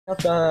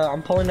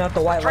I'm pulling out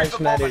the white lives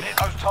matter. I'm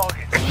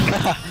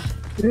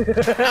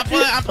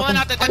pulling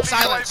out the dead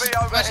silence.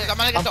 I'm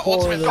gonna get the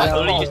ultimate I've fight.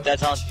 literally used dead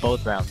silence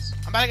both rounds.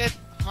 I'm about to get,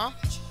 huh?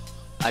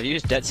 I've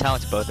used dead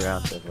silence both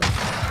rounds. So far.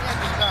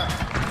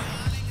 Yeah,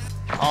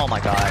 Oh my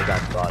god, I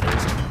got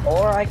spotted.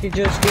 Or I could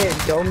just get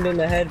domed in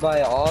the head by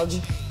an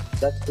AUG.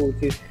 That's cool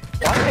too.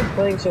 Why am I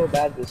playing so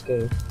bad this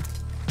game?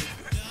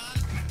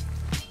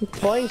 I'm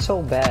playing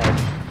so bad.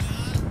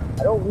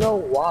 I don't know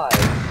why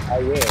I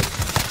am.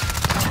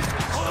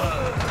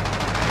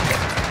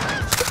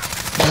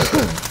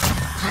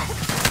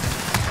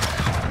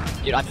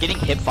 Dude, I'm getting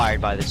hip fired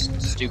by this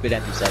stupid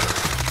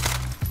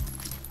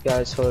MP7.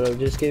 Guys, hold up.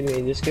 Just give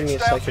me a second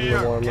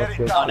to warm up.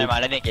 Oh, never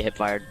mind. I didn't get hip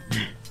fired.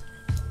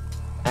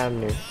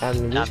 Abner, just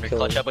Abner, kill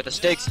clutch him. up with the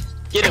sticks.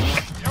 Get him.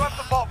 You have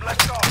the bomb,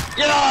 let's go.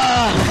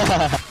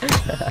 Yeah!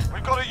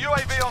 We've got a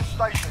UAV on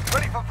station,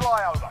 ready for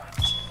flyover.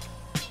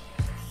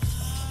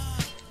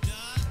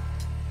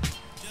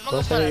 I'm gonna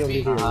go find a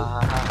beat. Oh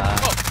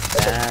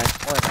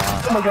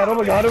my god, oh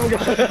my god, oh my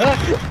god.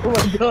 Oh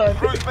my god.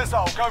 Cruise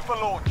missile, go for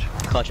launch.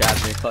 Clutch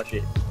Abner, clutch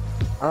it.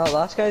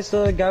 Last guy's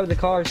the guy with the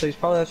car, so he's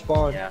probably at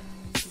spawn. Yeah.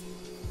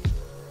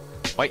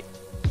 Wait.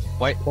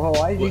 Wait. Well,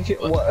 why did you?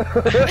 What?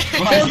 Why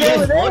Don't go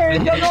over there!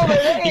 Don't go over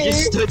there! He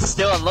just stood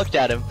still and looked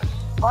at him.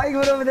 Why you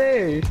going over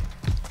there?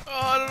 Oh,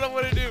 I don't know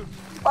what to do.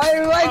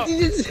 Why did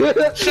you just? Should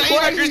I use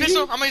my cruise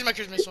missile? I'm gonna use my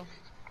cruise missile.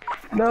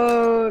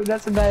 No,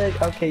 that's a bad.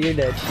 Okay, you're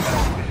dead.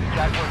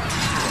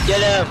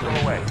 Get him!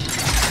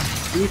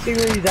 Do you see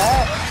where he's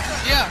at?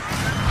 Yeah.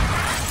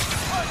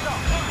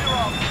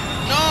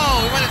 No,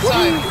 we went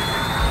inside.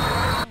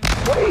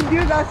 What are you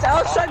doing? That's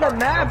outside the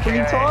map,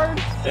 retard.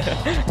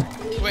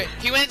 Wait,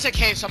 he went into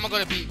cave, so I'm gonna go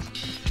to B.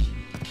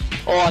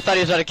 Oh, I thought he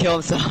was about to kill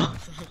himself.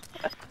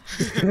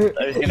 I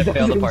was gonna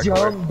fail the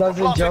parkour.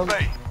 Doesn't jump.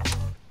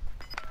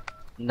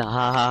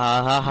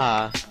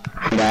 Nah.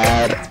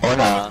 Bad or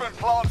nah.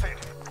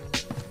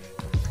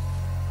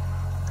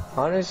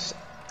 Honest,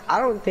 I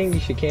don't think you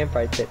should camp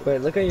right there.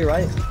 Wait, look at your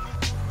right.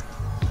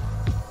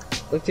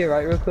 Look to your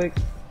right real quick.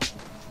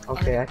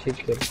 Okay, I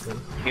changed camp.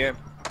 Here.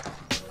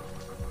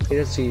 He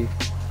doesn't see you.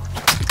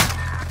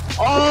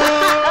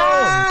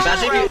 Oh!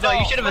 Imagine if you, no,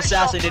 you should have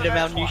assassinated him,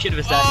 man. You should have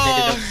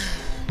assassinated him.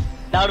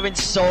 That would have been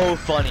so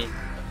funny.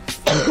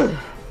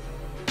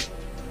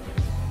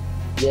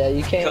 Yeah,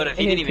 you can't. Could've,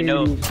 he didn't even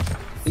know.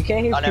 You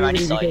can't hit never mind,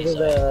 he because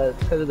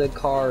saw. of the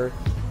car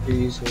you're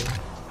using.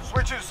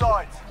 Switching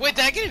sides. Wait,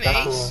 did I get an That's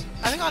ace? cool.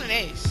 I think I got an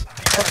ace.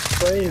 Stop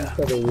playing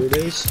for the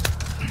weirdos.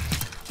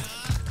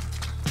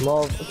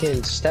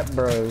 Motherfucking step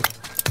bro.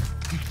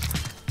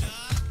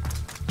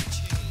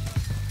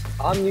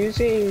 I'm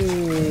using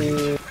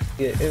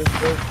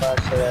info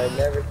flash that I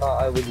never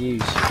thought I would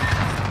use.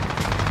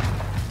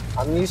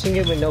 I'm using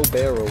it with no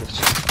barrels.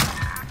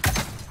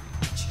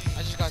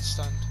 I just got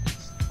stunned.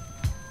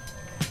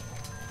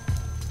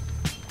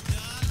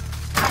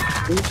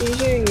 He's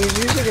using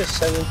a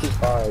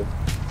 75.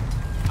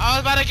 I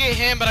was about to get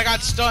him, but I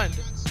got stunned.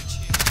 He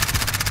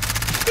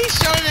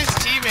shot at his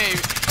teammate.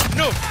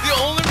 No, the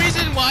only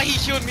reason why he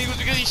killed me was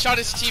because he shot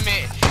his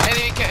teammate. And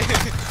then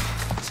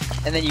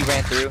And then you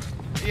ran through.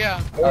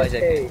 yeah. Oh, is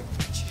it?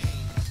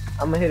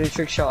 I'm gonna hit a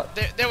trick shot.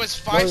 There was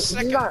 5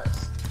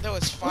 seconds. There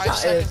was 5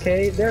 seconds.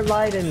 Okay, they're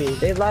lying to me.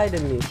 They lied to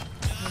me.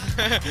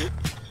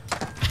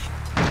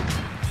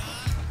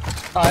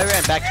 Oh, I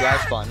ran back to our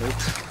spawn.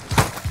 Oops.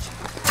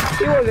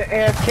 He wasn't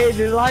AFK.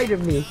 They lied to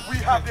me. We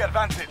have the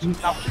advantage.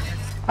 Now keep it.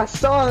 I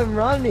saw him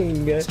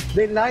running.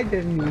 They lied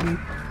to me.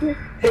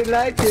 They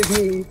lied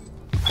to me.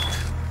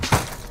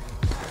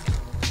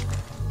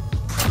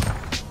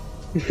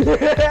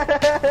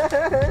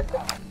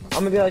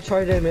 I'm gonna be like,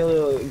 Charge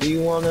Emilio, do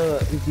you wanna,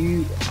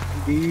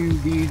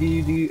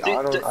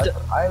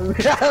 I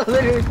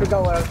literally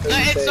forgot what I was No,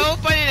 saying. it's so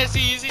funny to see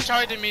you see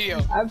Charge and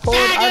Medio. I pulled.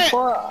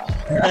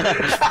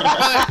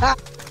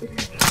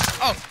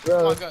 Oh,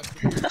 Bro. oh good.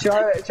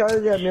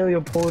 Charge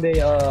Emilio pulled a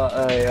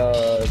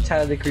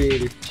Tyler the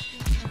Creator.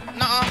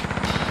 Nuh-uh.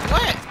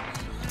 What?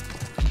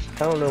 I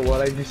don't know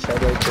what I just said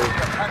right there.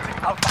 Planting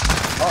Alpha.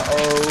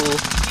 Uh-oh.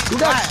 You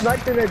got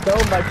sniped in the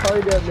dome by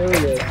Charlie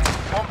D'Amelio.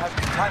 Bomb has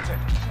been planted.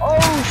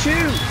 Oh,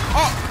 shoot!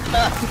 Oh,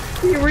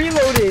 He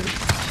reloaded!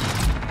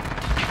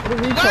 What a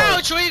no,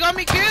 retard. Troy, you got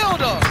me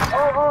killed. Oh!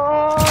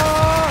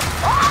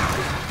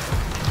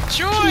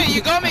 Troy,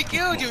 you got me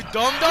killed, you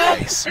dumb dumb.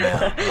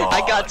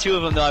 I got 2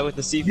 of them though with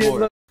the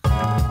C4.